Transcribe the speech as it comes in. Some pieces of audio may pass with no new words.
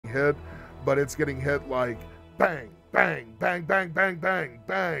hit, but it's getting hit like bang, bang, bang, bang, bang, bang,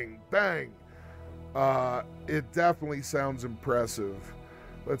 bang, bang. It definitely sounds impressive.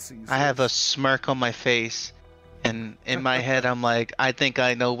 Let's see. I have a smirk on my face, and in my head I'm like, I think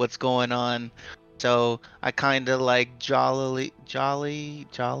I know what's going on. So I kind of like jollily.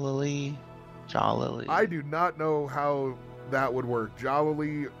 I do not know how that would work.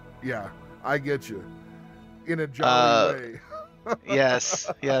 Jollily, yeah, I get you. In a jolly way.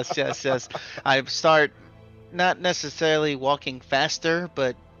 Yes. I start not necessarily walking faster,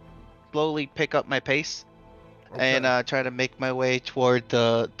 but slowly pick up my pace. Okay. And try to make my way toward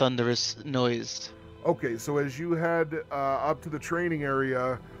the thunderous noise. Okay, so as you head up to the training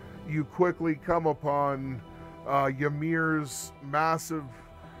area, you quickly come upon Ymir's massive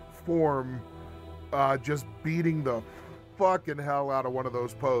form just beating the fucking hell out of one of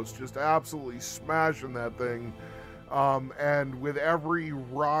those posts, just absolutely smashing that thing. And with every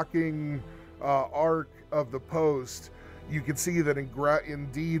rocking arc of the post, you can see that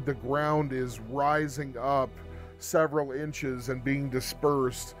indeed the ground is rising up several inches and being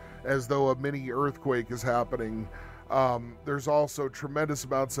dispersed as though a mini earthquake is happening. There's also tremendous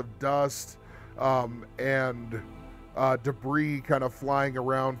amounts of dust and debris kind of flying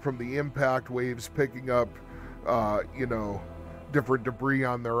around from the impact waves, picking up, different debris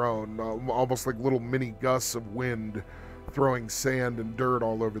on their own, almost like little mini gusts of wind throwing sand and dirt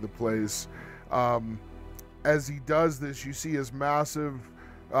all over the place. As he does this, you see his massive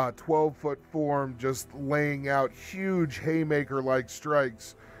 12-foot form just laying out huge haymaker-like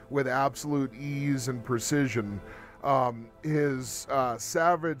strikes with absolute ease and precision. His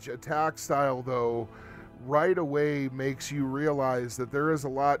savage attack style, though, right away makes you realize that there is a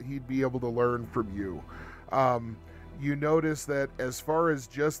lot he'd be able to learn from you. You notice that as far as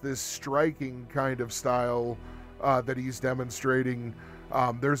just this striking kind of style that he's demonstrating,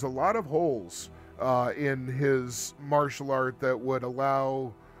 there's a lot of holes in his martial art that would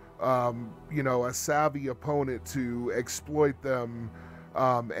allow a savvy opponent to exploit them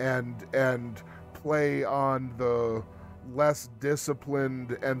and play on the less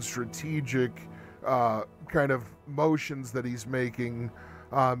disciplined and strategic kind of motions that he's making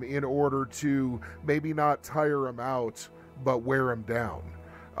in order to maybe not tire him out, but wear him down.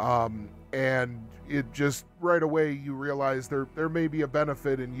 And it just right away you realize there may be a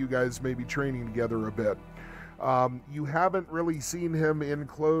benefit in you guys maybe training together a bit. You haven't really seen him in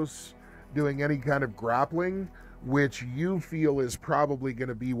close doing any kind of grappling, which you feel is probably going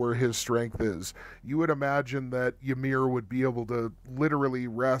to be where his strength is. You would imagine that Ymir would be able to literally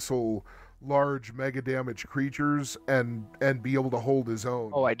wrestle large mega damage creatures and be able to hold his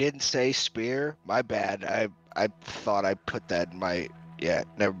own. Oh, I didn't say spear. My bad. I thought I put that in my... Yeah,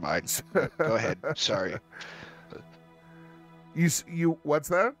 never mind. Go ahead. Sorry. You what's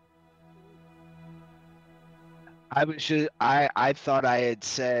that? I thought I had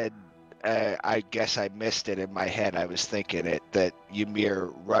said, I guess I missed it in my head. I was thinking it, that Ymir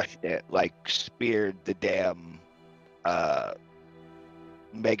rushed it, like speared the damn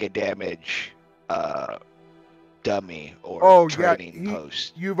mega damage dummy or training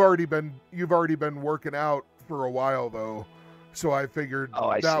post. You've already been working out for a while though, so I figured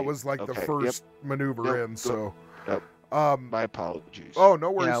that was like the first maneuver in. So, my apologies. Oh,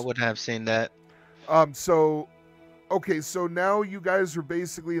 no worries. Yeah, I would have seen that. So now you guys are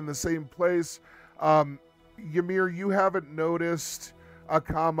basically in the same place. Ymir, you haven't noticed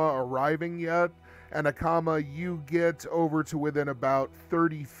Akama arriving yet. And Akama, you get over to within about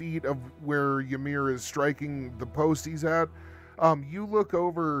 30 feet of where Ymir is striking the post he's at. You look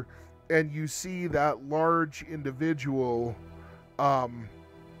over and you see that large individual. The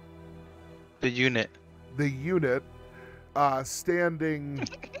unit standing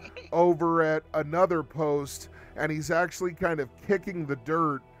over at another post, and he's actually kind of kicking the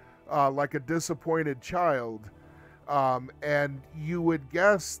dirt like a disappointed child. And you would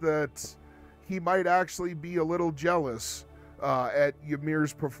guess that he might actually be a little jealous at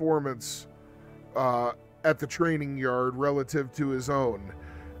Ymir's performance at the training yard relative to his own.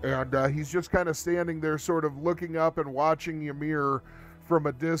 And he's just kind of standing there sort of looking up and watching Ymir from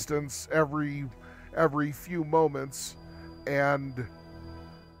a distance every few moments, and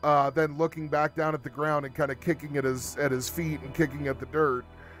then looking back down at the ground and kind of kicking at his feet and kicking at the dirt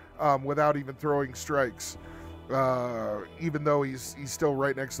without even throwing strikes, even though he's still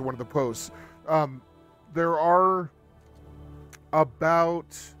right next to one of the posts. There are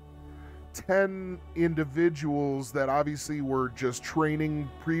about 10 individuals that obviously were just training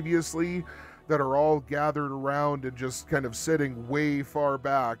previously that are all gathered around and just kind of sitting way far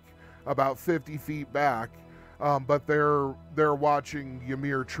back, about 50 feet back. but they're watching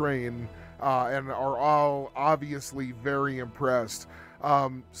Ymir train and are all obviously very impressed.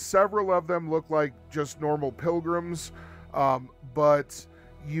 Several of them look like just normal pilgrims, but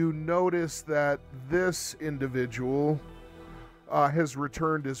you notice that this individual has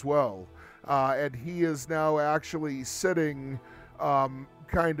returned as well, and he is now actually sitting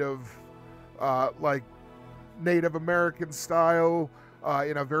kind of like Native American style,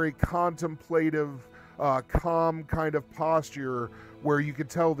 in a very contemplative, calm kind of posture, where you can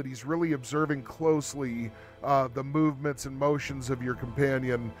tell that he's really observing closely the movements and motions of your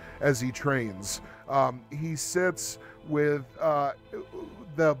companion as he trains. He sits with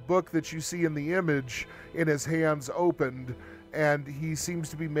the book that you see in the image in his hands opened, and he seems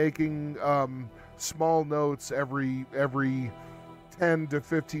to be making small notes every 10 to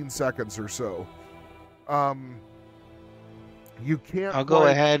 15 seconds or so. You can't I'll go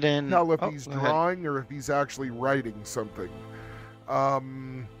ahead and tell if he's drawing or if he's actually writing something.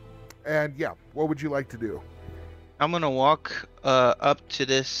 And yeah, what would you like to do? I'm gonna walk up to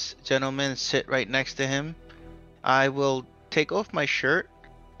this gentleman, sit right next to him. I will take off my shirt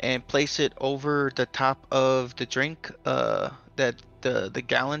and place it over the top of the drink, that the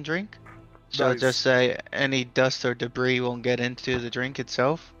gallon drink. So Nice. just say any dust or debris won't get into the drink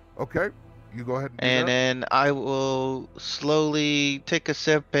itself. Okay, you go ahead and do And that. then I will slowly take a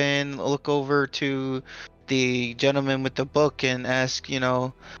sip and look over to the gentleman with the book and ask,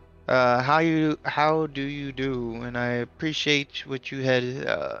 how do you do? And I appreciate what you had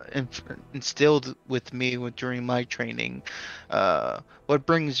instilled with me during my training. What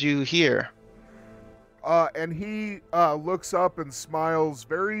brings you here? And he looks up and smiles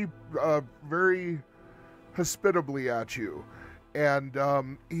very hospitably at you.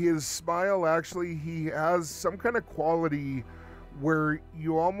 And his smile, actually, he has some kind of quality where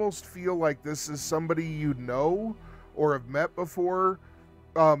you almost feel like this is somebody you know or have met before,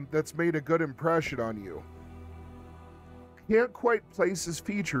 that's made a good impression on you. Can't quite place his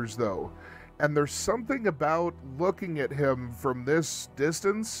features, though. And there's something about looking at him from this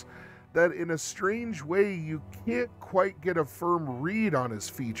distance that in a strange way you can't quite get a firm read on his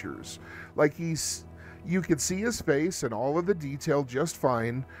features. Like you can see his face and all of the detail just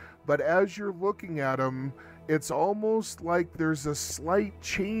fine, but as you're looking at him, it's almost like there's a slight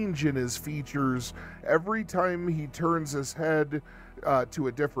change in his features every time he turns his head to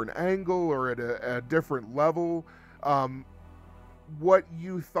a different angle or at a different level. What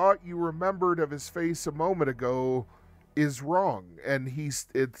you thought you remembered of his face a moment ago is wrong, and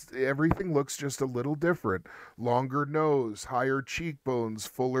everything looks just a little different. Longer nose, higher cheekbones,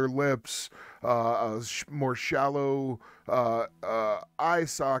 fuller lips, more shallow eye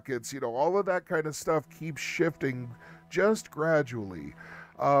sockets, all of that kind of stuff keeps shifting just gradually.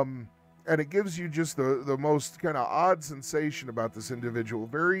 And it gives you just the most kind of odd sensation about this individual.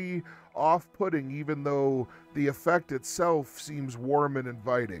 Very off-putting, even though the effect itself seems warm and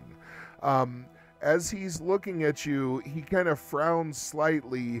inviting. As he's looking at you, he kind of frowns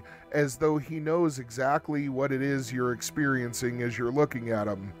slightly as though he knows exactly what it is you're experiencing as you're looking at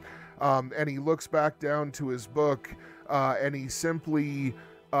him. And he looks back down to his book, and he simply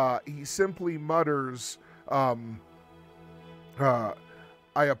mutters,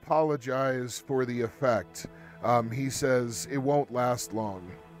 I apologize for the effect. He says, it won't last long.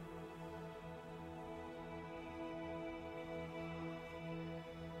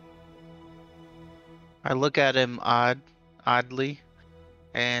 I look at him oddly,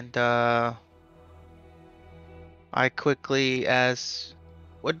 and I quickly ask,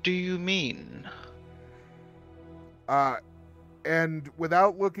 "What do you mean?" And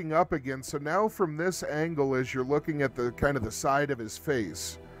without looking up again, so now from this angle, as you're looking at the kind of the side of his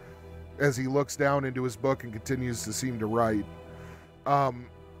face, as he looks down into his book and continues to seem to write,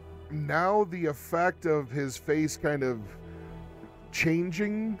 now the effect of his face kind of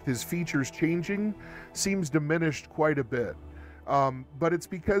changing, his features changing, seems diminished quite a bit. But it's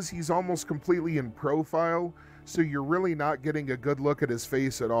because he's almost completely in profile, so you're really not getting a good look at his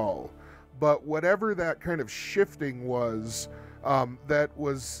face at all. But whatever that kind of shifting was,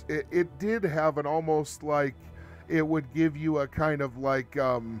 it did have an almost like, it would give you a kind of like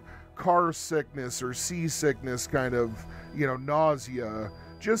car sickness or seasickness kind of, nausea,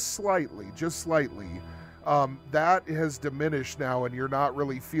 just slightly. That has diminished now, and you're not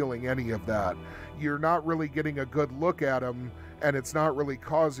really feeling any of that. You're not really getting a good look at him, and it's not really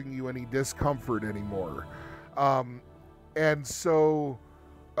causing you any discomfort anymore. And so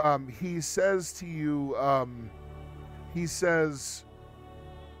he says to you, it's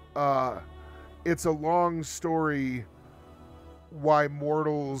a long story why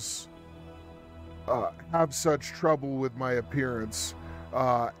mortals have such trouble with my appearance,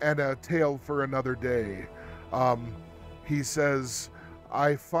 and a tale for another day. He says,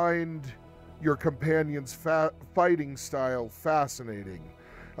 I find your companion's fighting style fascinating.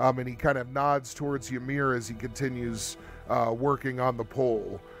 And he kind of nods towards Ymir as he continues working on the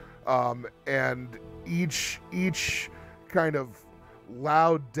pole. And each kind of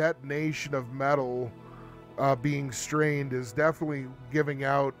loud detonation of metal being strained is definitely giving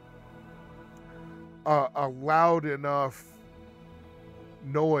out a loud enough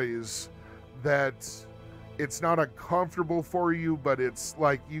noise that it's not uncomfortable for you, but it's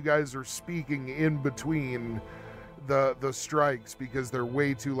like you guys are speaking in between the strikes because they're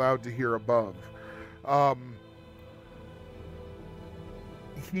way too loud to hear above.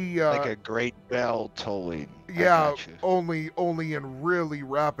 He like a great bell tolling. Yeah, only in really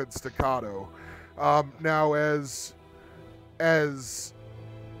rapid staccato. Now as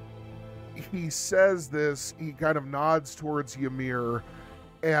he says this, he kind of nods towards Ymir,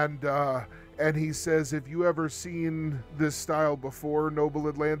 and he says, "Have you ever seen this style before, noble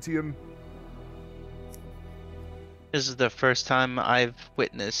Atlantean?" This is the first time I've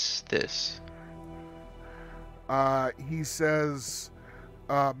witnessed this. He says,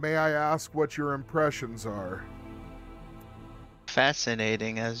 "May I ask what your impressions are?"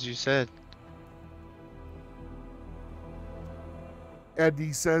 Fascinating, as you said. And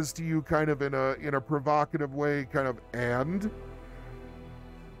he says to you, kind of in a provocative way, kind of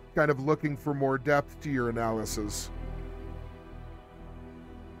looking for more depth to your analysis.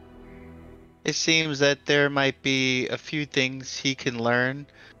 It seems that there might be a few things he can learn,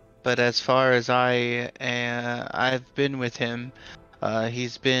 but as far as I've been with him,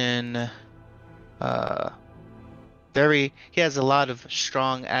 he's been he has a lot of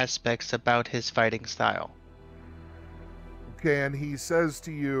strong aspects about his fighting style. Okay, and he says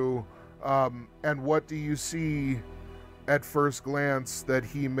to you, and what do you see at first glance that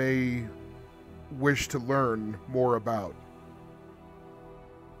he may wish to learn more about?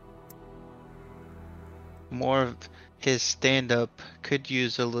 More of his stand-up could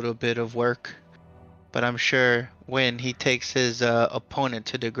use a little bit of work, but I'm sure when he takes his opponent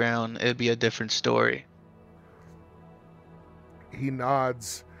to the ground, it'll be a different story. He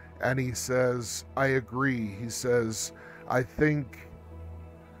nods and he says, I agree. He says, I think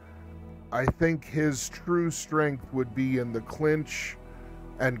his true strength would be in the clinch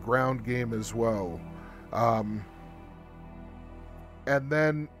and ground game as well. And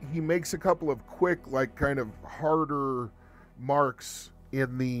then he makes a couple of quick, like kind of harder marks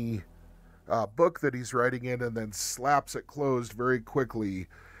in the book that he's writing in, and then slaps it closed very quickly.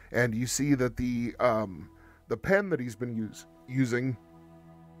 And you see that the pen that he's been using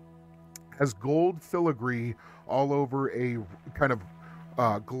has gold filigree all over a kind of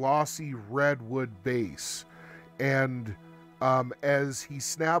glossy redwood base. And as he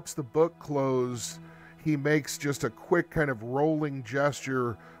snaps the book closed, he makes just a quick kind of rolling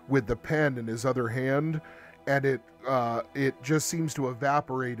gesture with the pen in his other hand, and it just seems to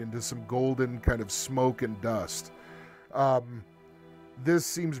evaporate into some golden kind of smoke and dust. This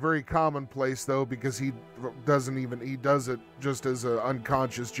seems very commonplace, though, because he does it just as an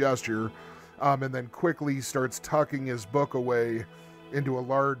unconscious gesture, and then quickly starts tucking his book away into a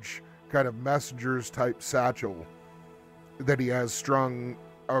large kind of messenger's type satchel that he has strung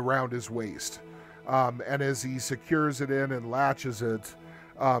around his waist. And as he secures it in and latches it,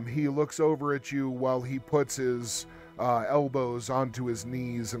 he looks over at you while he puts his elbows onto his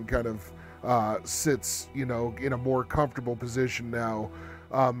knees and kind of sits, in a more comfortable position now.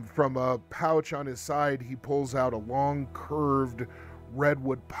 From a pouch on his side, he pulls out a long, curved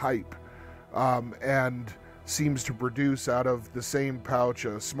redwood pipe, and seems to produce out of the same pouch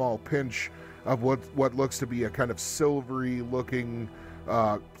a small pinch of what looks to be a kind of silvery-looking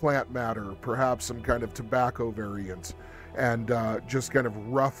plant matter, perhaps some kind of tobacco variant, and just kind of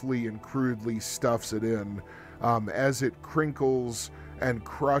roughly and crudely stuffs it in. As it crinkles and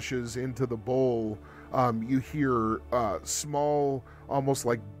crushes into the bowl, you hear small, almost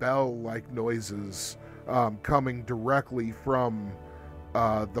like bell-like noises coming directly from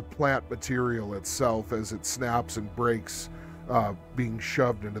the plant material itself as it snaps and breaks, being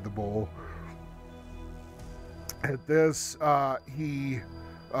shoved into the bowl. At this, he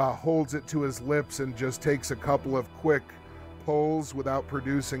holds it to his lips and just takes a couple of quick pulls without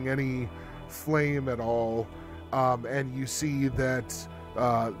producing any flame at all. And you see that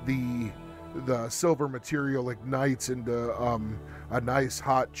the silver material ignites into a nice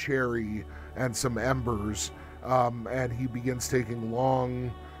hot cherry and some embers. And he begins taking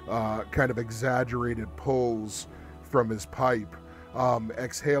long, kind of exaggerated pulls from his pipe.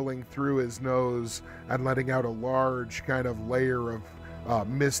 exhaling through his nose and letting out a large kind of layer of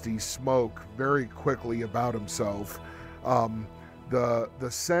misty smoke very quickly about himself. The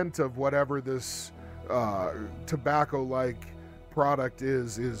scent of whatever this tobacco-like product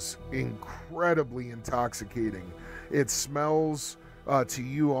is incredibly intoxicating. It smells to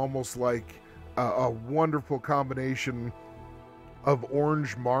you almost like a wonderful combination of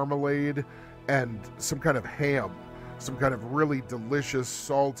orange marmalade and some kind of ham, some kind of really delicious,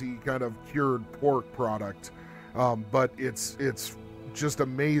 salty, kind of cured pork product. But it's just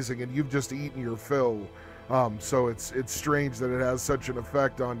amazing, and you've just eaten your fill. So it's strange that it has such an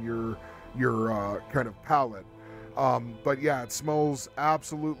effect on your kind of palate. But yeah, it smells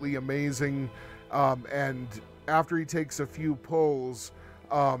absolutely amazing. And after he takes a few pulls,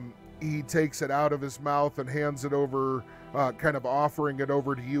 he takes it out of his mouth and hands it over, kind of offering it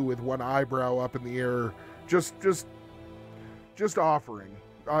over to you with one eyebrow up in the air, just offering,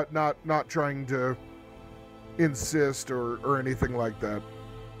 not trying to insist or anything like that.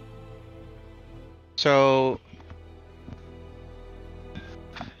 So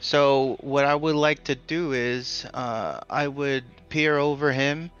what I would like to do is I would peer over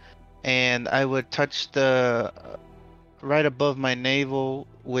him, and I would touch the right above my navel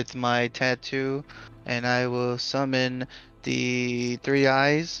with my tattoo, and I will summon the three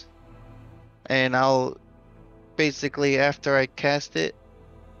eyes, and I'll basically, after I cast it,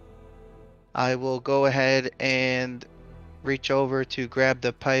 I will go ahead and reach over to grab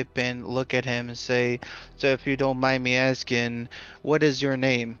the pipe and look at him and say, so if you don't mind me asking, what is your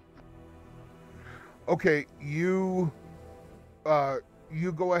name? Okay, you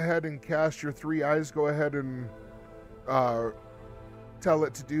go ahead and cast your three eyes. Go ahead and tell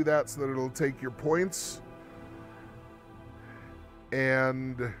it to do that so that it'll take your points.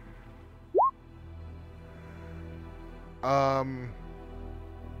 And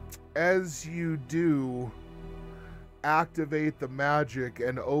as you do activate the magic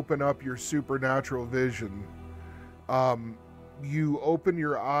and open up your supernatural vision, you open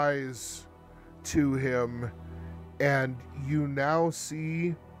your eyes to him, and you now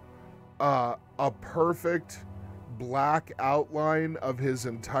see a perfect black outline of his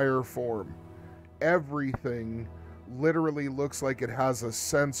entire form. Everything literally looks like it has a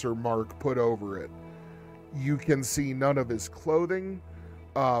censor mark put over it. You can see none of his clothing,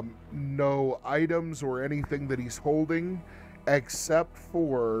 no items or anything that he's holding, except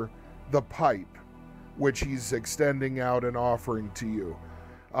for the pipe, which he's extending out and offering to you.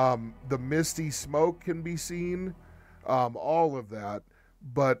 The misty smoke can be seen, all of that,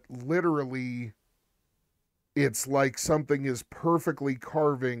 but literally it's like something is perfectly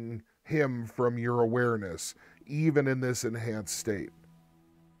carving him from your awareness, even in this enhanced state.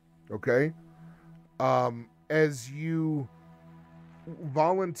 Okay? As you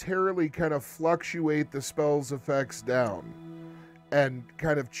voluntarily kind of fluctuate the spell's effects down and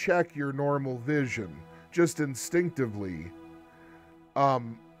kind of check your normal vision, just instinctively,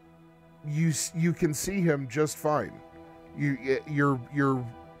 you can see him just fine. Your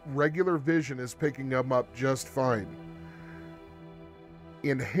regular vision is picking him up just fine.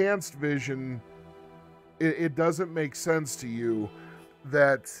 Enhanced vision, it doesn't make sense to you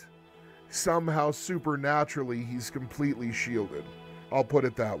that somehow supernaturally he's completely shielded. I'll put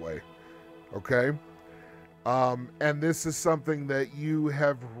it that way. Okay? And this is something that you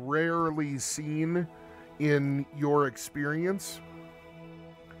have rarely seen in your experience.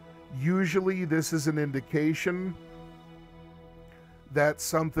 Usually this is an indication that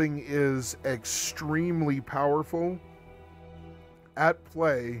something is extremely powerful at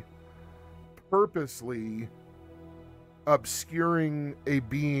play, purposely obscuring a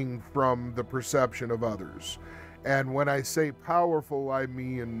being from the perception of others. And when I say powerful, I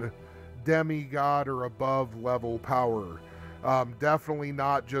mean demigod or above level power. Definitely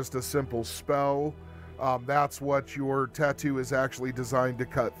not just a simple spell. That's what your tattoo is actually designed to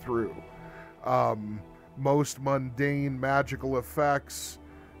cut through. Most mundane magical effects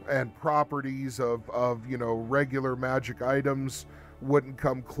and properties of regular magic items wouldn't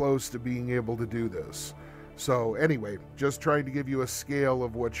come close to being able to do this. So anyway, just trying to give you a scale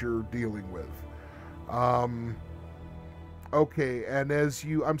of what you're dealing with. Okay, and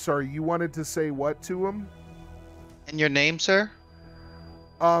I'm sorry, you wanted to say what to him? And your name, sir?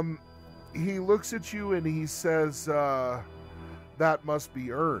 He looks at you and he says, that must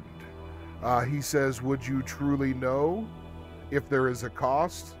be earned. He says, would you truly know if there is a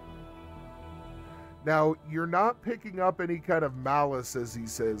cost? Now, you're not picking up any kind of malice as he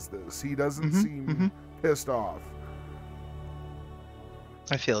says this. He doesn't seem pissed off.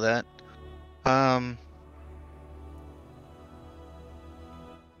 I feel that.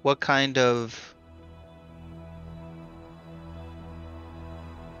 what kind of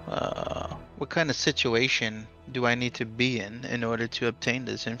situation do I need to be in order to obtain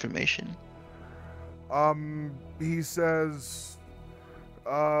this information? He says,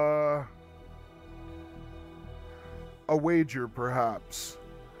 a wager, perhaps.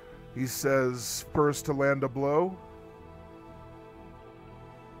 He says, first to land a blow.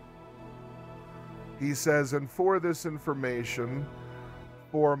 He says, and for this information,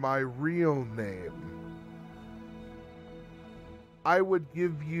 for my real name, I would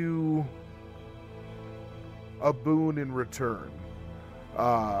give you a boon in return.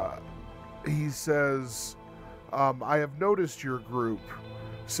 He says, I have noticed your group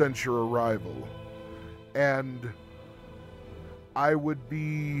since your arrival, and I would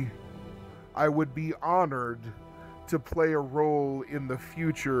be honored to play a role in the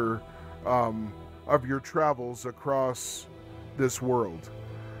future of your travels across this world.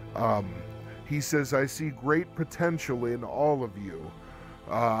 He says, I see great potential in all of you,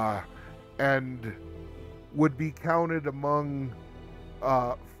 and would be counted among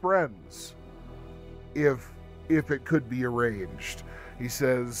friends if it could be arranged. He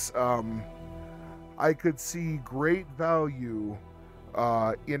says, I could see great value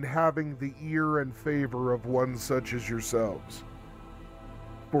in having the ear and favor of one such as yourselves,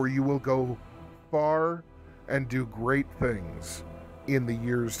 for you will go far and do great things in the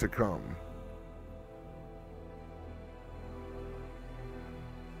years to come.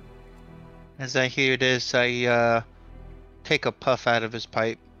 As I hear this, I take a puff out of his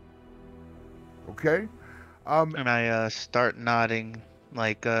pipe. Okay. And I start nodding,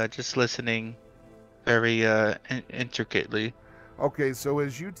 like just listening very intricately. Okay, so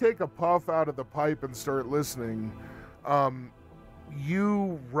as you take a puff out of the pipe and start listening,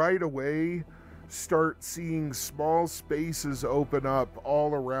 you right away start seeing small spaces open up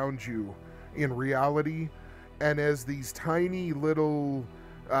all around you in reality. And as these tiny little,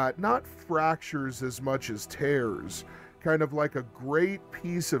 not fractures as much as tears, kind of like a great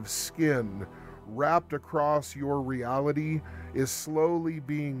piece of skin wrapped across your reality is slowly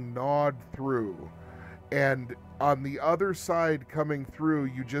being gnawed through. And on the other side coming through,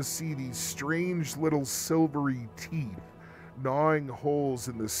 you just see these strange little silvery teeth gnawing holes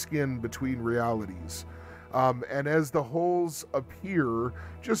in the skin between realities. And as the holes appear,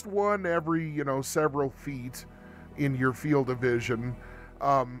 just one every, several feet in your field of vision,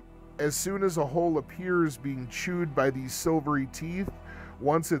 as soon as a hole appears being chewed by these silvery teeth,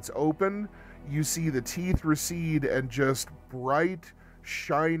 once it's open, you see the teeth recede and just bright,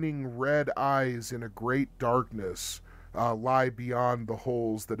 shining red eyes in a great darkness lie beyond the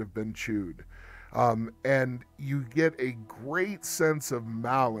holes that have been chewed. And you get a great sense of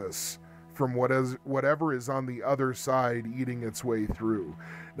malice from whatever is on the other side eating its way through.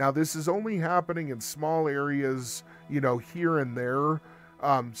 Now, this is only happening in small areas, here and there,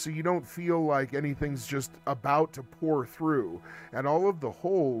 so you don't feel like anything's just about to pour through. And all of the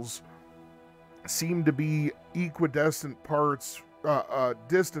holes seem to be equidistant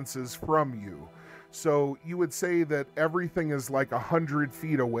distances from you. So you would say that everything is like 100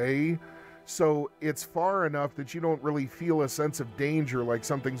 feet away. So it's far enough that you don't really feel a sense of danger, like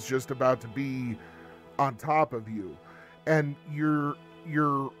something's just about to be on top of you. And you're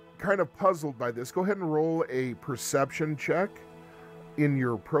kind of puzzled by this. Go ahead and roll a perception check in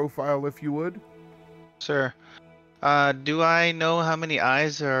your profile, if you would. Sir, do I know how many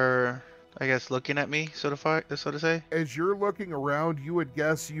eyes are, I guess, looking at me, so to say? As you're looking around, you would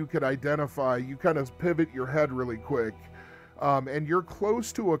guess you could identify, you kind of pivot your head really quick, and you're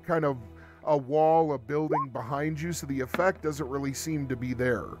close to a kind of a wall, a building behind you, so the effect doesn't really seem to be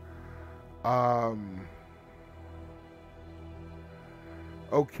there.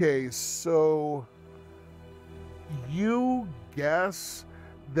 Okay, so you guess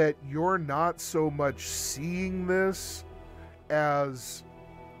that you're not so much seeing this as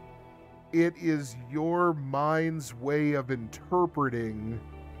it is your mind's way of interpreting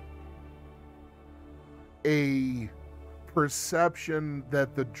a perception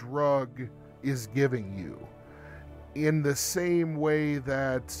that the drug is giving you, in the same way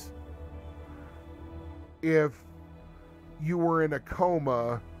that if you were in a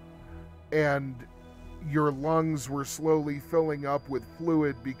coma and your lungs were slowly filling up with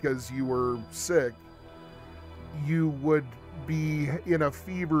fluid because you were sick, you would be in a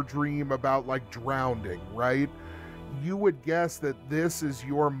fever dream about like drowning, right? You would guess that this is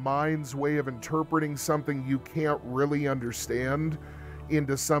your mind's way of interpreting something you can't really understand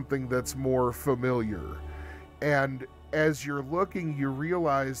into something that's more familiar. And as you're looking, you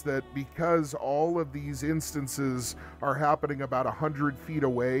realize that because all of these instances are happening about 100 feet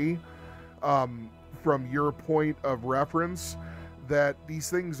away from your point of reference, that these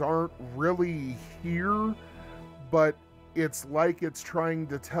things aren't really here, but it's like it's trying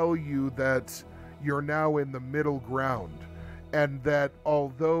to tell you that you're now in the middle ground, and that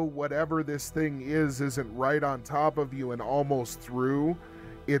although whatever this thing is isn't right on top of you and almost through,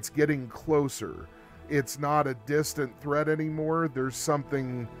 it's getting closer. It's not a distant threat anymore. There's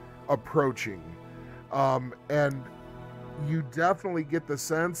something approaching. And you definitely get the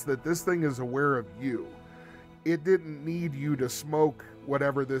sense that this thing is aware of you. It didn't need you to smoke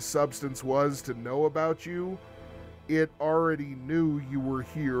whatever this substance was to know about you. It already knew you were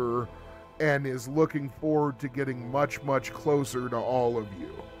here and is looking forward to getting much, much closer to all of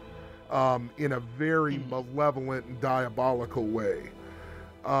you in a very malevolent and diabolical way.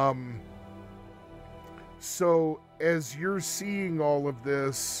 So as you're seeing all of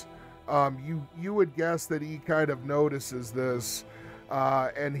this, you would guess that he kind of notices this,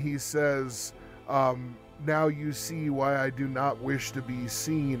 and he says, now you see why I do not wish to be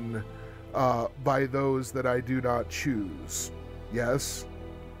seen by those that I do not choose. Yes?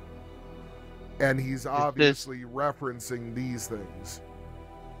 And he's obviously referencing these things.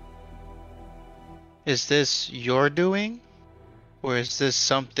 Is this your doing? Or is this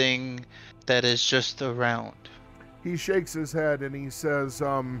something that is just around? He shakes his head and he says,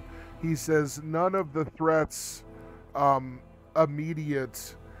 none of the threats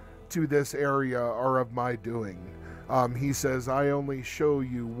immediate to this area are of my doing. He says, I only show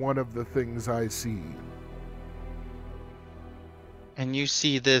you one of the things I see. And you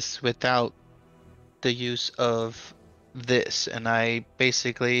see this without the use of this, and I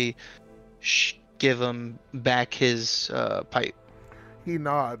basically give him back his pipe. He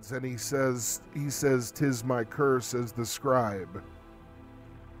nods and he says, "'Tis my curse as the scribe."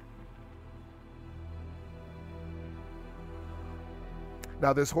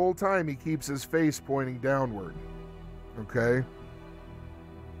 Now this whole time he keeps his face pointing downward. Okay?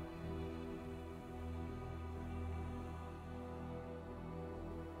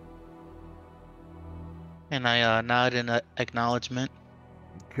 And I nod in acknowledgement.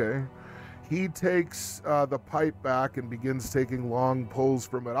 Okay. He takes the pipe back and begins taking long pulls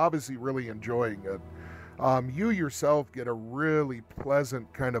from it, obviously really enjoying it. You yourself get a really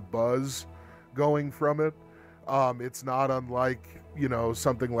pleasant kind of buzz going from it. It's not unlike,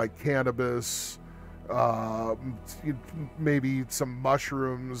 something like cannabis, maybe some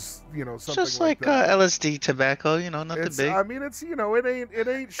mushrooms, something just like that. LSD tobacco, nothing big. I mean, it's, it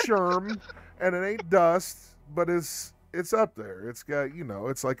ain't sherm and it ain't dust, but it's up there. It's got,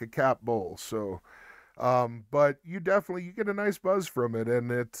 it's like a cap bowl. So, but you get a nice buzz from it,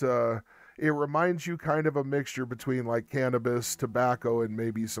 and it reminds you kind of a mixture between like cannabis, tobacco, and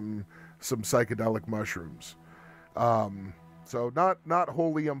maybe some psychedelic mushrooms. So not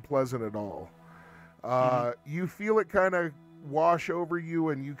wholly unpleasant at all. You feel it kind of wash over you,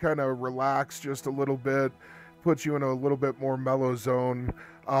 and you kind of relax just a little bit, puts you in a little bit more mellow zone.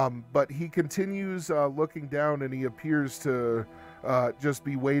 But he continues looking down, and he appears to just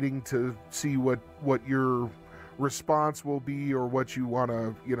be waiting to see what your response will be, or what you want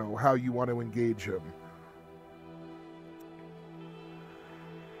to, how you want to engage him.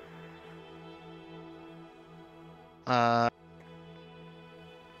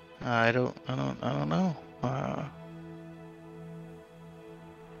 I don't know.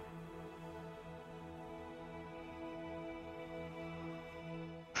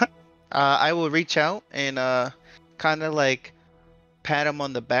 I will reach out and kind of like pat him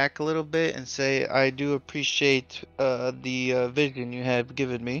on the back a little bit and say, I do appreciate the vision you have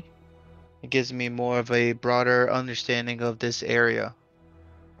given me. It gives me more of a broader understanding of this area.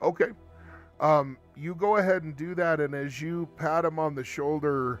 Okay. You go ahead and do that, and as you pat him on the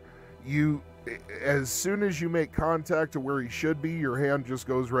shoulder, as soon as you make contact to where he should be, your hand just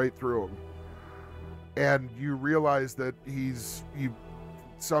goes right through him. And you realize that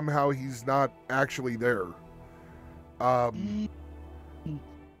somehow he's not actually there.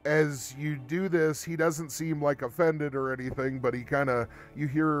 As you do this, he doesn't seem like offended or anything, but you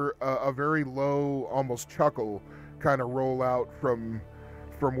hear a very low, almost chuckle kind of roll out from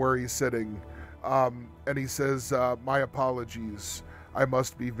where he's sitting. And he says, my apologies. I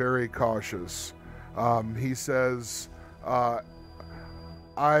must be very cautious. He says,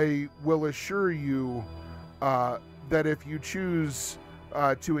 I will assure you that if you choose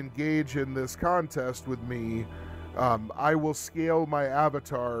to engage in this contest with me, I will scale my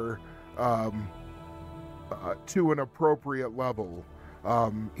avatar to an appropriate level.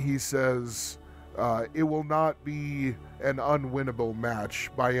 He says, It will not be an unwinnable match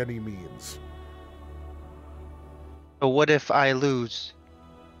by any means. But what if I lose?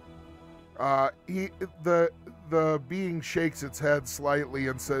 The being shakes its head slightly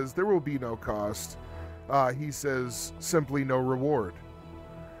and says, "There will be no cost." He says, "Simply no reward."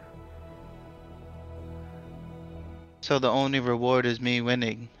 So the only reward is me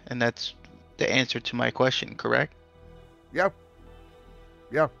winning, and that's the answer to my question, correct? Yep.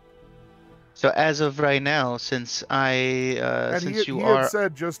 Yeah. So as of right now, since And since he you had are,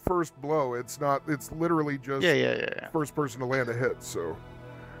 said just first blow. It's not. It's literally just yeah. first person to land a hit. So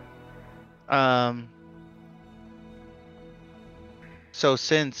So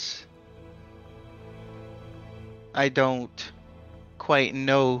since I don't quite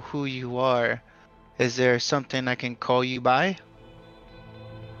know who you are, is there something I can call you by?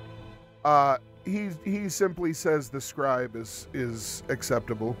 he simply says the scribe is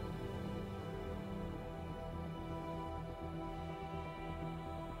acceptable.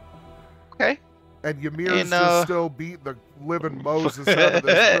 Okay. And Ymir's And, just still beating the living Moses out of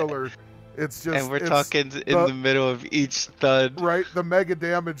this filler. It's just, And we're it's talking in the middle of each thud. right. The mega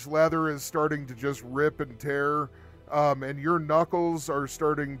damage leather is starting to just rip and tear, and your knuckles are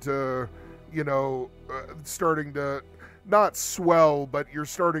starting to, starting to not swell, but you're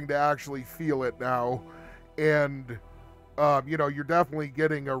starting to actually feel it now, and you're definitely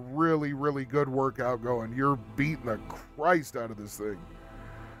getting a really, really good workout going. You're beating the Christ out of this thing.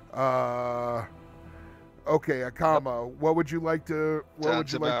 Okay, Akama, what would you like to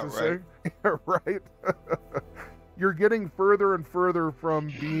say? Right? You're getting further and further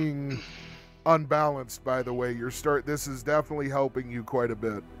from being unbalanced, by the way. This is definitely helping you quite a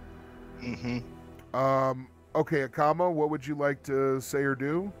bit. Mm-hmm. Okay, Akama, what would you like to say or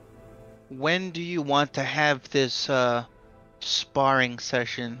do? When do you want to have this sparring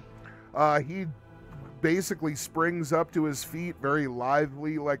session? He basically springs up to his feet, very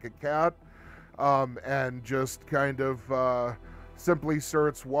lively like a cat, and just kind of simply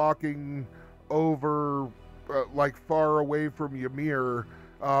starts walking over, like far away from Ymir,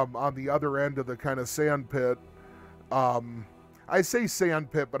 on the other end of the kind of sand pit. I say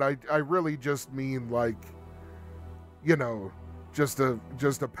sand pit, but I really just mean like, just a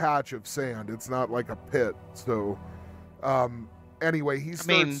patch of sand. It's not like a pit. So, anyway, he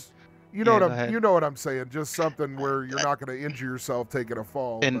starts. You know what I'm saying? Just something where you're not going to injure yourself taking a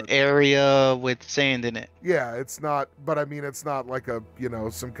fall. An area with sand in it. Yeah, it's not. But I mean, it's not like a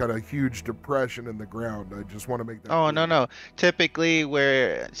some kind of huge depression in the ground. I just want to make that. Oh, clear. no. Typically,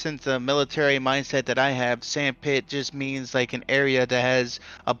 since the military mindset that I have, sand pit just means like an area that has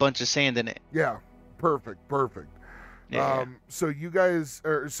a bunch of sand in it. Yeah, perfect. Yeah. So you guys,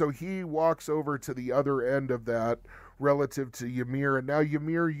 so he walks over to the other end of that, relative to Ymir, and now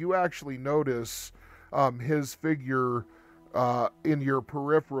Ymir, you actually notice his figure in your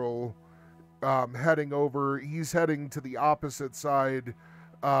peripheral, heading over. He's heading to the opposite side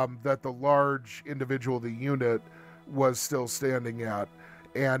that the large individual, the unit, was still standing at,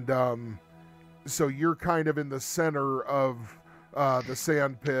 and so you're kind of in the center of the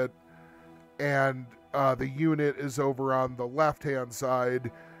sand pit, and the unit is over on the left-hand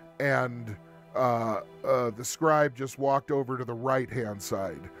side, and the scribe just walked over to the right-hand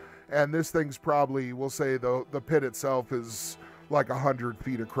side. And this thing's probably, we'll say the pit itself is like 100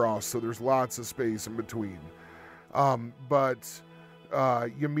 feet across, so there's lots of space in between. But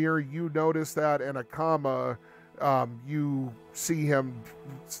Ymir, you notice that, and Akama, you see him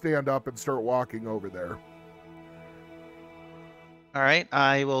stand up and start walking over there. All right,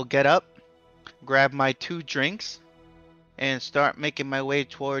 I will get up, grab my 2 drinks, and start making my way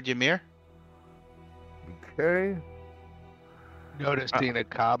toward Ymir. Okay. Noticing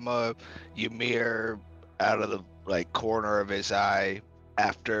Akama, Ymir out of the corner of his eye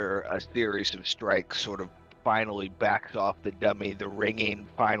after a series of strikes sort of finally backs off the dummy. The ringing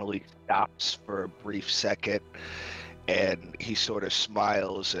finally stops for a brief second, and he sort of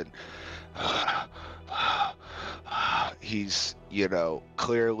smiles, and he's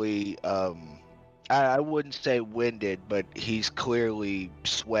clearly I wouldn't say winded, but he's clearly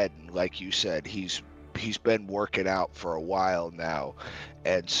sweating. Like you said, he's been working out for a while now,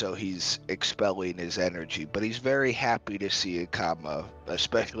 and so he's expelling his energy. But he's very happy to see Akama,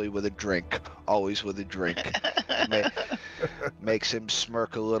 especially with a drink. Always with a drink. Makes him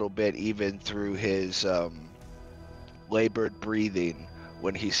smirk a little bit, even through his labored breathing,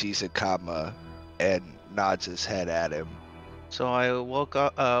 when he sees Akama, and nods his head at him. So I walk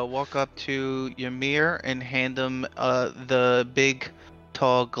up to Ymir and hand him the big,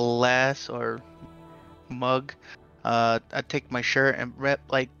 tall glass or mug I take my shirt and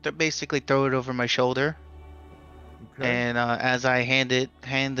basically throw it over my shoulder. Okay. And as I hand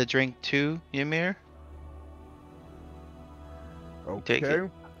the drink to Ymir, take Okay.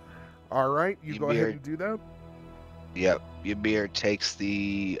 it. All right, you go ahead Ymir- and do that. Yep. Ymir takes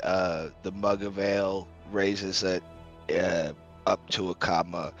the mug of ale, raises it up to a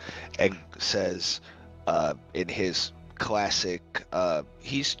comma, and says, in his classic,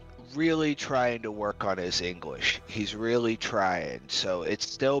 he's really trying to work on his English. He's really trying. So it's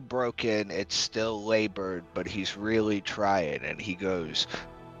still broken, it's still labored, but he's really trying. And he goes,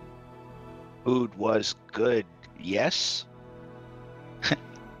 "Food was good, yes?"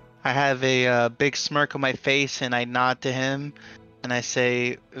 I have a big smirk on my face, and I nod to him, and I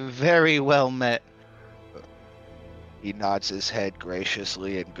say, "Very well met." He nods his head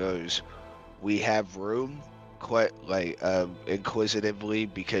graciously and goes, "We have room?" Quite inquisitively,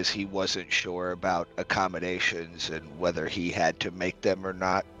 because he wasn't sure about accommodations and whether he had to make them or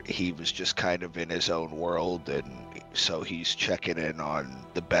not. He was just kind of in his own world, and so he's checking in on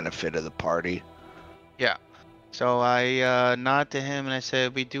the benefit of the party. Yeah. So I nod to him, and I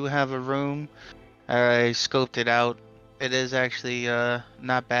said, "We do have a room." I scoped it out. It is actually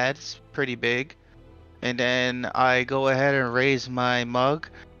not bad. It's pretty big. And then I go ahead and raise my mug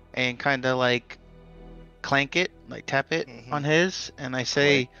and kind of like clank it, like tap it on his, and I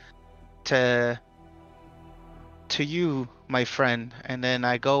say to you, my friend, and then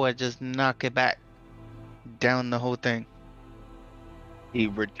I go and just knock it back down the whole thing.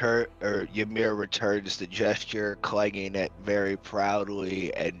 Ymir returns the gesture, clanging it very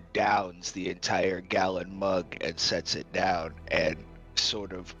proudly, and downs the entire gallon mug and sets it down, and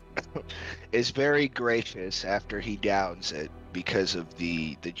sort of is very gracious after he downs it because of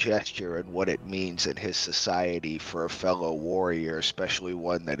the gesture and what it means in his society for a fellow warrior, especially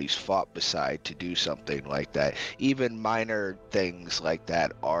one that he's fought beside, to do something like that. Even minor things like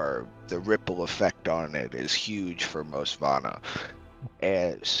that, are the ripple effect on it is huge for most Vana.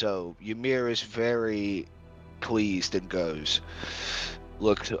 And so Ymir is very pleased and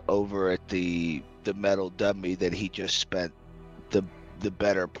looks over at the metal dummy that he just spent the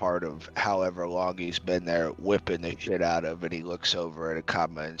better part of however long he's been there whipping the shit out of, and he looks over at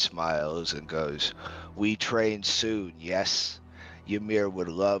Akama and smiles and goes, "We train soon, yes? Ymir would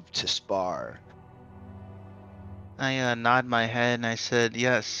love to spar." I nod my head and I said,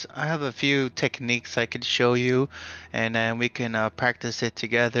 "Yes, I have a few techniques I could show you, and then we can practice it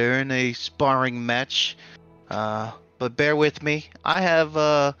together in a sparring match. But bear with me. I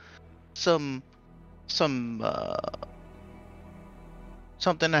have some some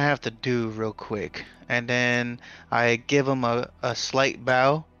something I have to do real quick." And then I give him a slight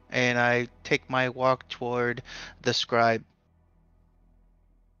bow, and I take my walk toward the scribe.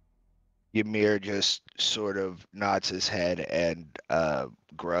 Ymir just sort of nods his head and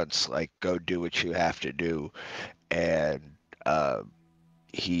grunts like, "Go do what you have to do." And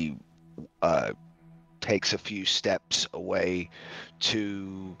he takes a few steps away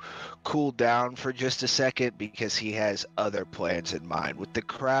to cool down for just a second because he has other plans in mind. With the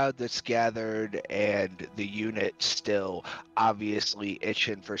crowd that's gathered and the unit still obviously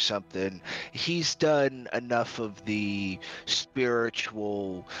itching for something, he's done enough of the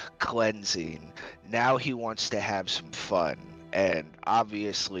spiritual cleansing. Now he wants to have some fun. And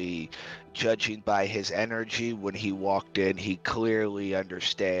obviously, judging by his energy when he walked in, he clearly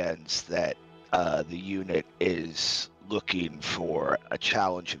understands that the unit is looking for a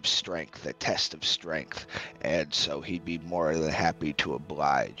challenge of strength, a test of strength, and so he'd be more than happy to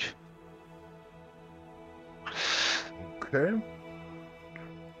oblige. Okay.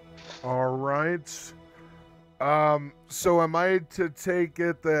 All right. So am I to take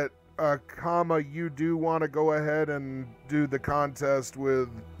it that, comma, you do want to go ahead and do the contest with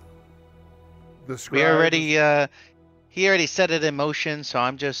the scribe? He already set it in motion, so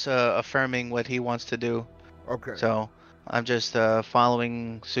I'm just affirming what he wants to do. Okay. So I'm just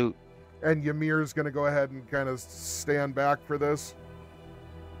following suit. And Ymir's going to go ahead and kind of stand back for this?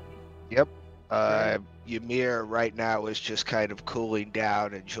 Yep. Ymir right now is just kind of cooling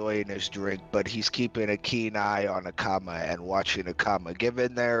down, enjoying his drink, but he's keeping a keen eye on Akama and watching Akama.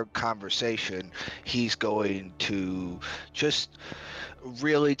 Given their conversation, he's going to just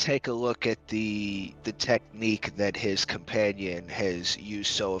really take a look at the technique that his companion has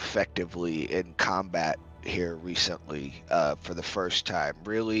used so effectively in combat here recently, for the first time.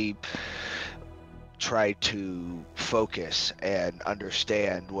 Really try to focus and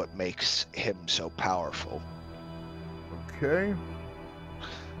understand what makes him so powerful. Okay.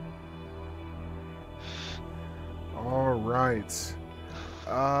 All right.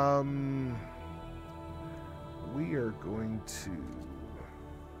 we are going to...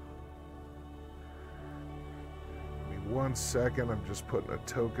 Give me 1 second. I'm just putting a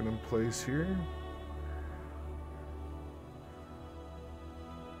token in place here.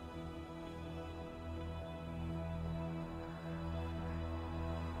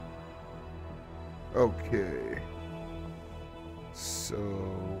 Okay. So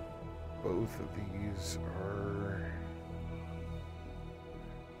both of these are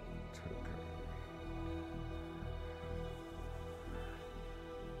token.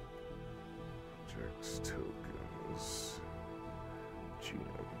 Objects, tokens, GM.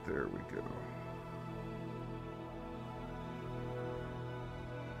 There we go.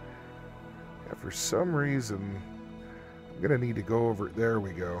 Yeah, for some reason, I'm gonna need to go over. There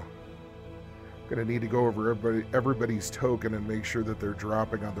we go. Gonna need to go over everybody's token and make sure that they're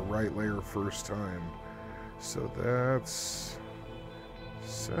dropping on the right layer first time. So that's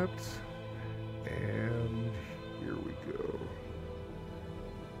set, and here we go.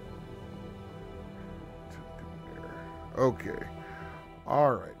 Token there. Okay.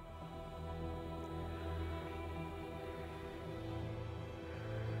 All right.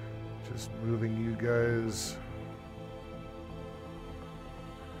 Just moving you guys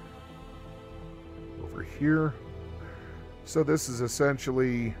over here. So this is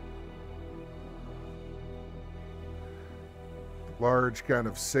essentially a large kind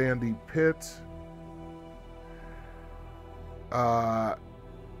of sandy pit.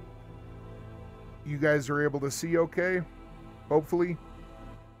 You guys are able to see okay? Hopefully.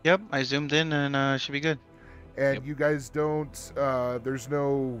 Yep, I zoomed in and should be good. And Yep. you guys don't, there's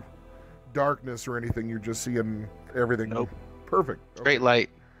no darkness or anything. You're just seeing everything. Nope. Perfect. Okay. Great light.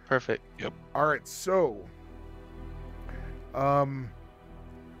 Perfect. All right, so,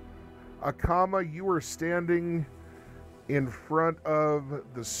 Akama, you are standing in front of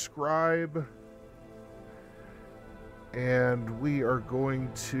the scribe, and we are going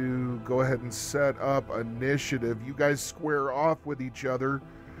to go ahead and set up initiative. You guys square off with each other,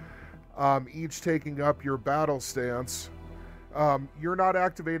 each taking up your battle stance. You're not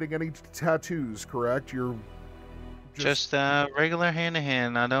activating any tattoos, correct? You're Just regular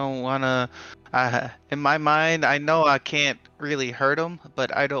hand-to-hand. I don't want to... in my mind, I know I can't really hurt him,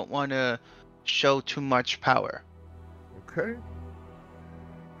 but I don't want to show too much power. Okay.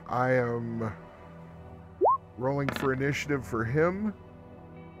 I am rolling for initiative for him.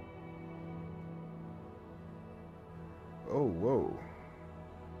 Oh, whoa.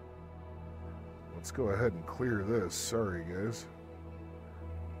 Let's go ahead and clear this. Sorry, guys.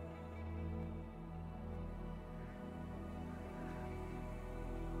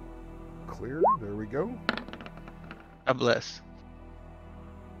 Clear. There we go. God bless.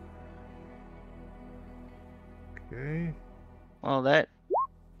 Okay. Well, that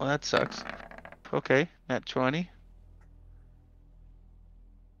sucks. Okay, at 20.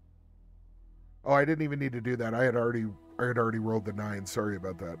 Oh, I didn't even need to do that. I had already rolled the 9. Sorry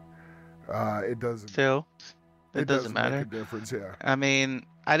about that. It doesn't. Still, it doesn't does matter. Make a difference, yeah. I mean,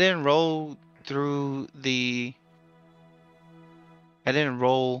 I didn't roll through the... I didn't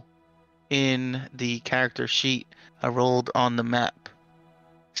roll in the character sheet. I rolled on the map.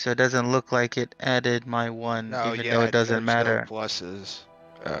 So it doesn't look like it added my 1, even though it doesn't matter. No pluses.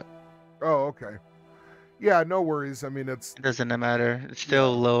 Oh, okay. Yeah, no worries. I mean, it's... It doesn't matter. It's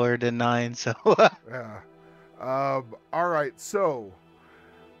still lower than 9, so... Yeah. All right, so...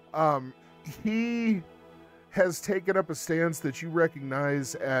 he has taken up a stance that you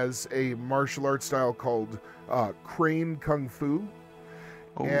recognize as a martial arts style called Crane Kung Fu.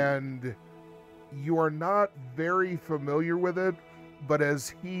 Ooh. And you are not very familiar with it, but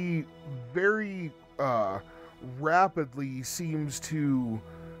as he very rapidly seems to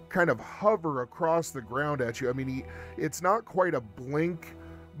kind of hover across the ground at you. I mean, it's not quite a blink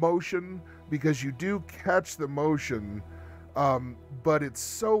motion because you do catch the motion, but it's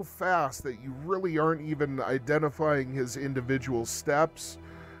so fast that you really aren't even identifying his individual steps.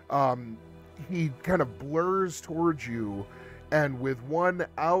 He kind of blurs towards you, and with one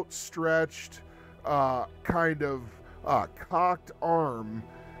outstretched kind of cocked arm,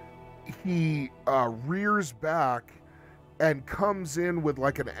 he rears back and comes in with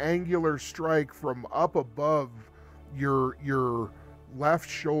like an angular strike from up above your left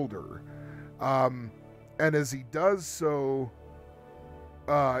shoulder. And as he does so,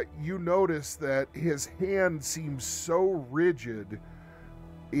 you notice that his hand seems so rigid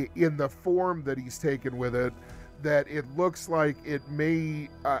in the form that he's taken with it, that it looks like it may,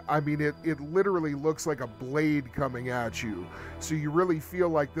 it literally looks like a blade coming at you. So you really feel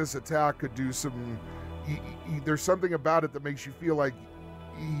like this attack could do some, there's something about it that makes you feel like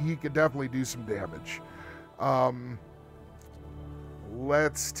he could definitely do some damage.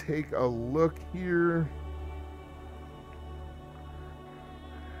 Let's take a look here.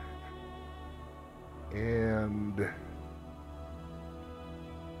 And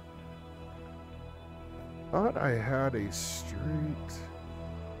thought I had a straight.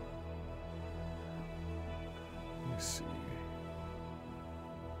 Let me see.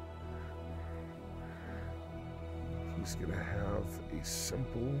 He's gonna have a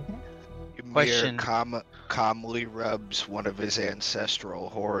simple. Question. Ymir calmly rubs one of his ancestral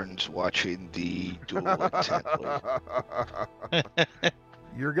horns, watching the duel intently.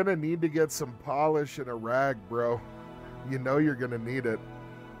 You're gonna need to get some polish and a rag, bro. You know you're gonna need it.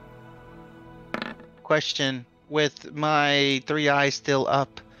 Question. With my 3 eyes still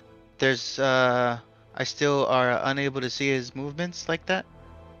up, there's I still are unable to see his movements like that?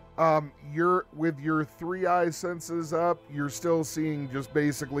 You're with your 3 eye senses up, you're still seeing just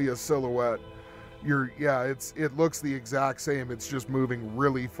basically a silhouette. It looks the exact same, it's just moving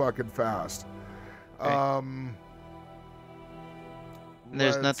really fucking fast. Okay.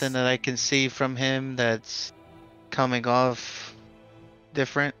 There's nothing that I can see from him that's coming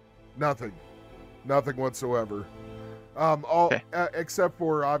different? Nothing whatsoever. Okay. Except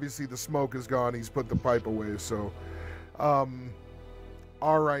for obviously the smoke is gone, he's put the pipe away, so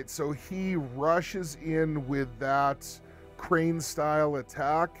all right, so he rushes in with that crane style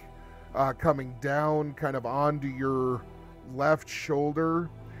attack, coming down kind of onto your left shoulder.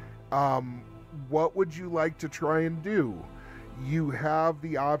 What would you like to try and do? You have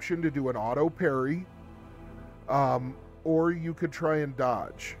the option to do an auto parry, or you could try and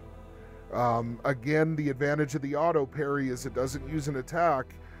dodge. Again, the advantage of the auto parry is it doesn't use an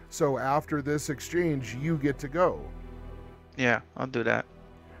attack, so after this exchange, you get to go. Yeah, I'll do that.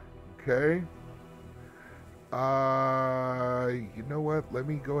 Okay. You know what? Let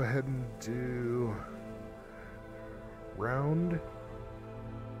me go ahead and do round.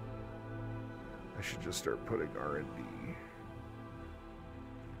 I should just start putting R&D.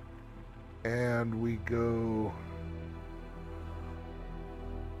 And we go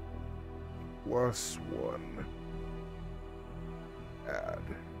 +1. Add.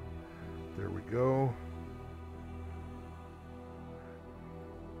 There we go.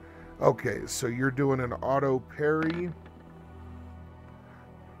 Okay, so you're doing an auto parry.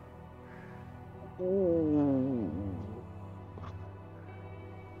 Ooh.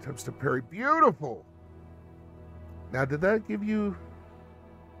 Attempts to parry. Beautiful! Now, did that give you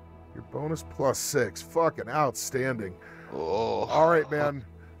your bonus +6? Fucking outstanding. Oh. All right, man.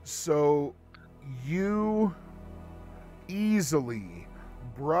 So you easily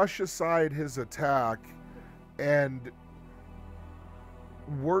brush aside his attack, and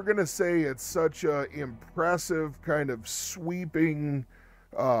we're gonna say it's such a impressive kind of sweeping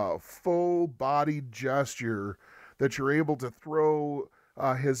full-bodied gesture that you're able to throw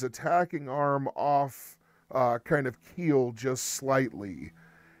his attacking arm off kind of keel just slightly,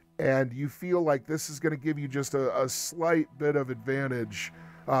 and you feel like this is going to give you just a slight bit of advantage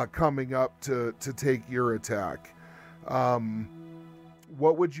coming up to take your attack.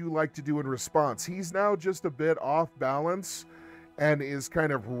 What would you like to do in response? He's now just a bit off balance and is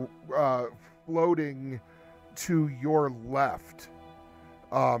kind of floating to your left.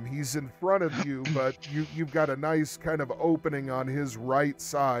 He's in front of you, but you've got a nice kind of opening on his right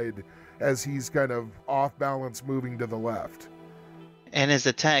side as he's kind of off balance moving to the left. And his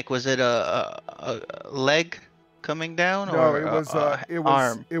attack, was it a leg coming down? No, or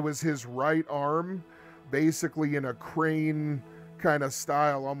arm? It was his right arm, basically in a crane kind of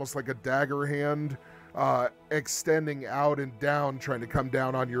style, almost like a dagger hand, extending out and down, trying to come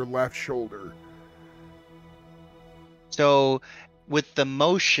down on your left shoulder. So with the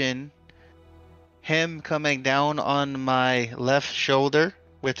motion, him coming down on my left shoulder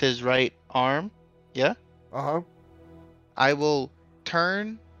with his right arm, yeah? Uh-huh. I will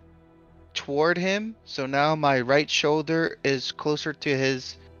turn toward him, so now my right shoulder is closer to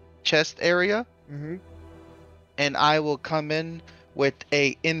his chest area. Mm-hmm. And I will come in with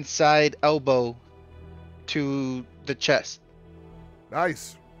a inside elbow to the chest.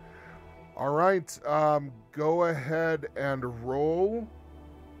 Nice. All right, go ahead and roll.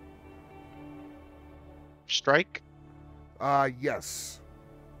 Strike? Yes.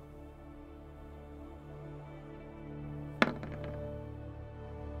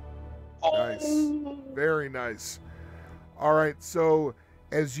 Nice. Very nice. All right, so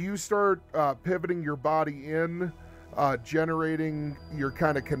as you start pivoting your body in, generating your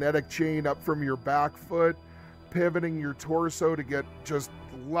kind of kinetic chain up from your back foot, pivoting your torso to get just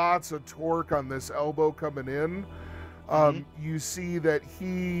lots of torque on this elbow coming in, you see that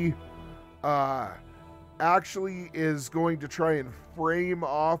he actually is going to try and frame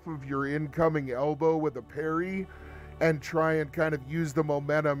off of your incoming elbow with a parry and try and kind of use the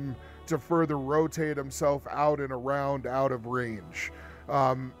momentum to further rotate himself out and around out of range.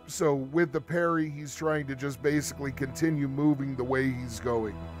 So with the parry, he's trying to just basically continue moving the way he's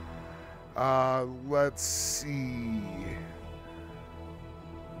going. Let's see.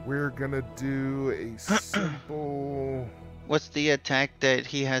 We're gonna do a simple... What's the attack that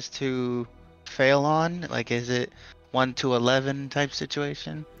he has to fail on? Like, is it 1 to 11 type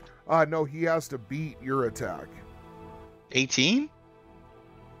situation? No, he has to beat your attack. 18?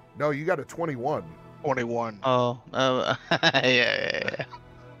 No, you got a 21. 21. Oh, yeah.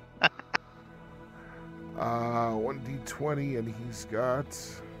 1d20, and he's got...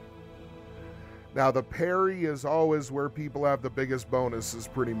 Now, the parry is always where people have the biggest bonuses,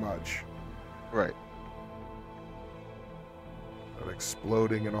 pretty much. Right. And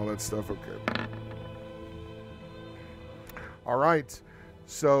exploding and all that stuff. Okay. All right.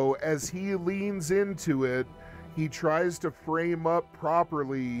 So, as he leans into it, he tries to frame up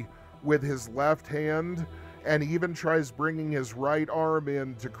properly with his left hand, and even tries bringing his right arm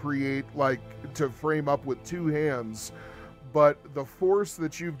in to create, like, to frame up with two hands. But the force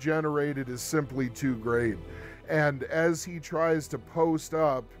that you've generated is simply too great. And as he tries to post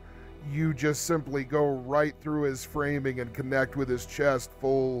up, you just simply go right through his framing and connect with his chest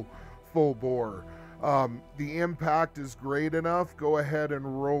full bore. The impact is great enough. Go ahead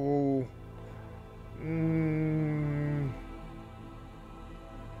and roll...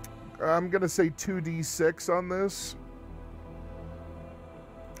 I'm going to say 2d6 on this.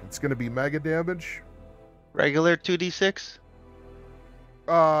 It's going to be mega damage. Regular 2d6?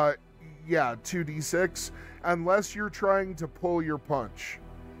 Yeah, 2d6. Unless you're trying to pull your punch.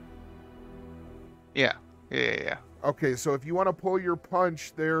 Yeah. Okay, so if you want to pull your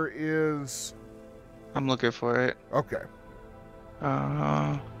punch, there is... I'm looking for it. Okay.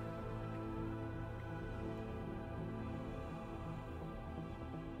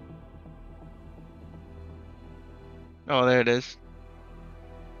 Oh, there it is.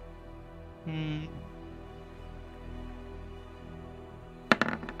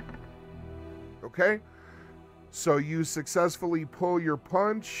 Okay. So you successfully pull your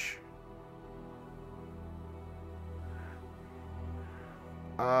punch.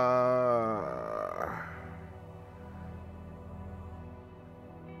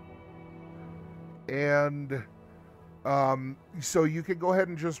 And so you can go ahead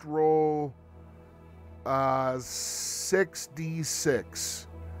and just roll 6d6,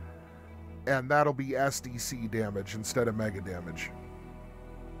 and that'll be SDC damage instead of mega damage.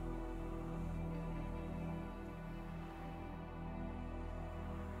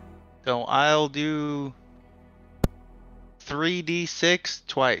 So I'll do 3d6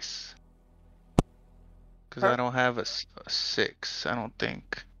 twice. Because I don't have a 6, I don't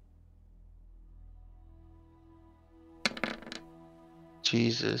think.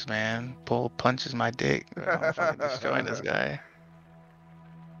 Jesus, man. Bull punches my dick. I'm fucking destroying this guy.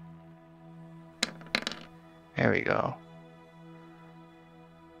 There we go.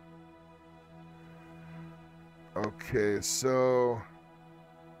 Okay, so...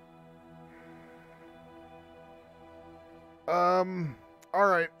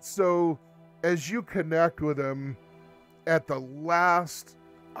 Alright, so as you connect with him, at the last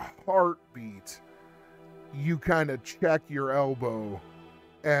heartbeat, you kind of check your elbow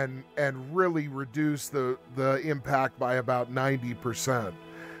and really reduce the impact by about 90%.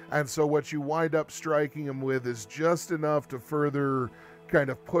 And so what you wind up striking him with is just enough to further kind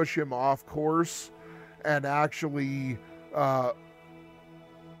of push him off course and actually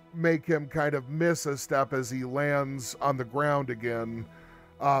make him kind of miss a step as he lands on the ground again,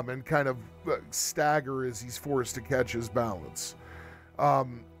 and kind of stagger as he's forced to catch his balance.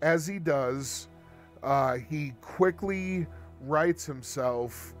 As he does, he quickly rights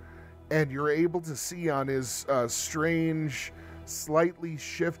himself, and you're able to see on his strange, slightly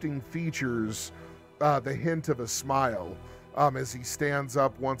shifting features the hint of a smile as he stands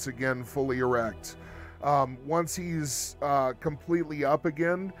up once again fully erect. Once he's completely up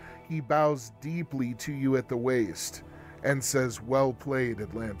again, he bows deeply to you at the waist and says, "Well played,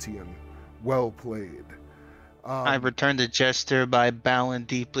 Atlantean. Well played." I return the gesture by bowing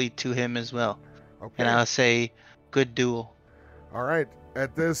deeply to him as well. Okay. And I'll say, "Good duel." All right.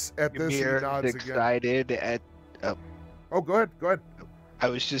 At this, he nods again. Excited at. Oh, go ahead. I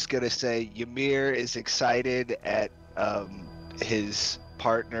was just gonna say, Ymir is excited at his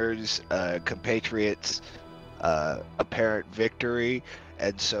partner's compatriots' apparent victory,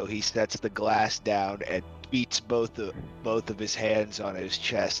 and so he sets the glass down and beats both of his hands on his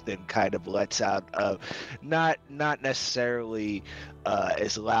chest and kind of lets out not necessarily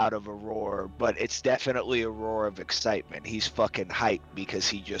as loud of a roar, but it's definitely a roar of excitement. He's fucking hyped because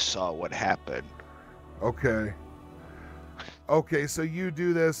he just saw what happened. Okay. Okay, so you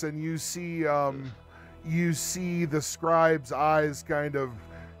do this and you see the scribe's eyes kind of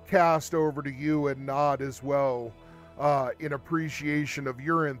cast over to you and nod as well, in appreciation of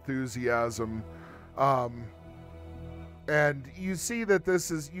your enthusiasm. And you see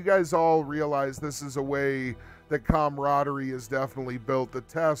that you guys all realize this is a way that camaraderie is definitely built. The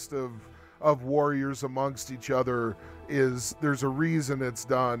test of warriors amongst each other there's a reason it's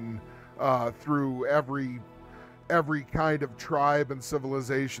done through every kind of tribe and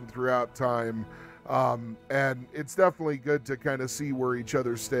civilization throughout time. And it's definitely good to kind of see where each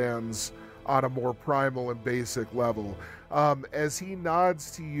other stands on a more primal and basic level. As he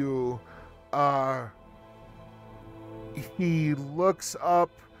nods to you, he looks up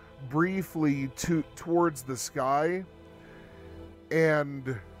briefly towards the sky,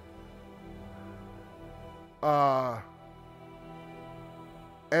 and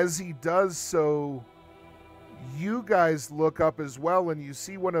as he does so, you guys look up as well, and you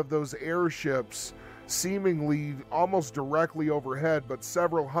see one of those airships seemingly almost directly overhead, but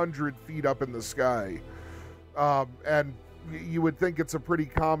several hundred feet up in the sky. And you would think it's a pretty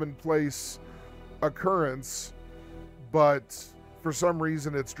commonplace occurrence, but for some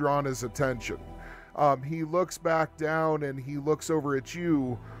reason it's drawn his attention. He looks back down and he looks over at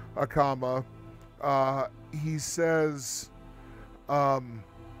you, Akama. He says,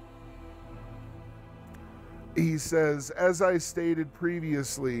 as I stated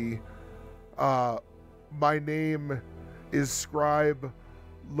previously, my name is Scribe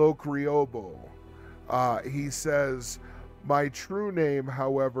Locriobo. He says, my true name,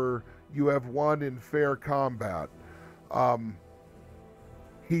 however, you have won in fair combat.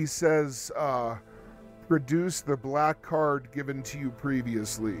 He says, produce the black card given to you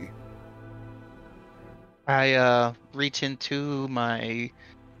previously. I reach into my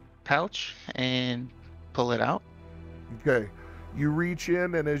pouch and pull it out. Okay. You reach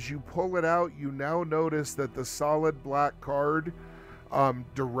in, and as you pull it out, you now notice that the solid black card,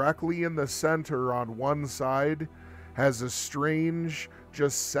 directly in the center on one side, has a strange,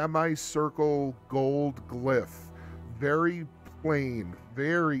 just semicircle gold glyph. Very plain,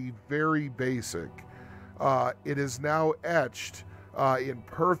 very, very basic. It is now etched in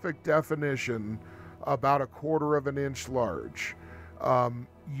perfect definition, about 1/4 of an inch large.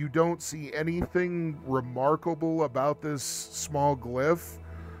 You don't see anything remarkable about this small glyph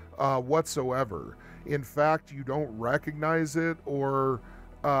whatsoever. In fact, you don't recognize it or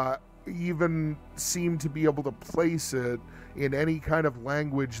even seem to be able to place it in any kind of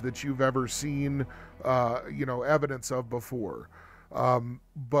language that you've ever seen, evidence of before.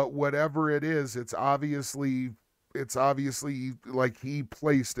 But whatever it is, it's obviously like he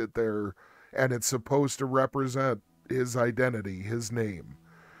placed it there, and it's supposed to represent his identity, his name.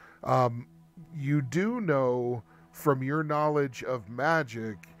 You do know from your knowledge of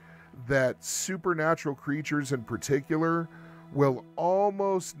magic that supernatural creatures in particular will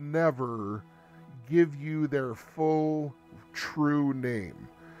almost never give you their full true name,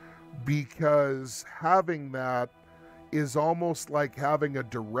 because having that is almost like having a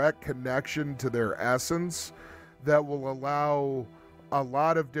direct connection to their essence that will allow a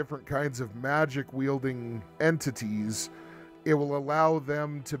lot of different kinds of magic wielding entities. It will allow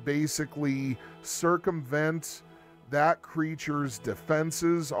them to basically circumvent that creature's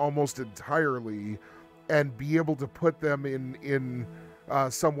defenses almost entirely and be able to put them in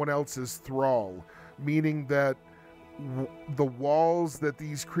someone else's thrall, meaning that the walls that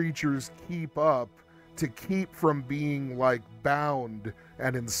these creatures keep up to keep from being like bound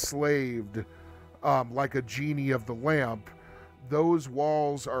and enslaved, like a genie of the lamp, those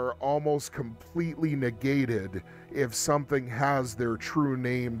walls are almost completely negated if something has their true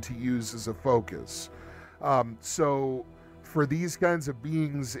name to use as a focus. So for these kinds of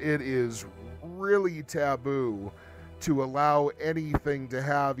beings, it is really taboo to allow anything to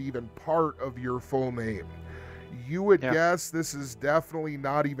have even part of your full name. You would guess this is definitely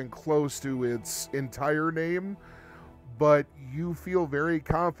not even close to its entire name, but you feel very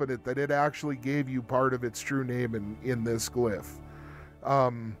confident that it actually gave you part of its true name in this glyph.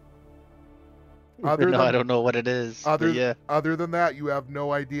 I don't know what it is. Other than that, you have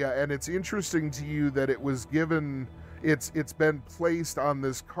no idea. And it's interesting to you that it was given, it's been placed on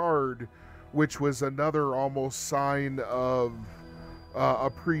this card, which was another almost sign of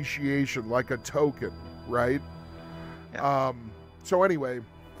appreciation, like a token, right? Yeah. So anyway,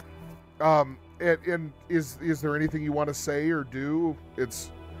 And is there anything you want to say or do?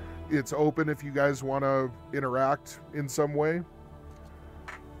 It's open if you guys want to interact in some way.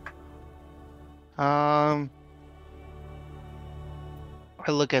 I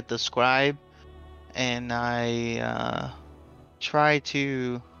look at the scribe and I try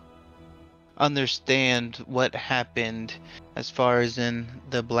to understand what happened as far as in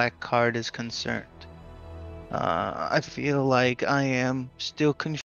the black card is concerned. I feel like I am still confused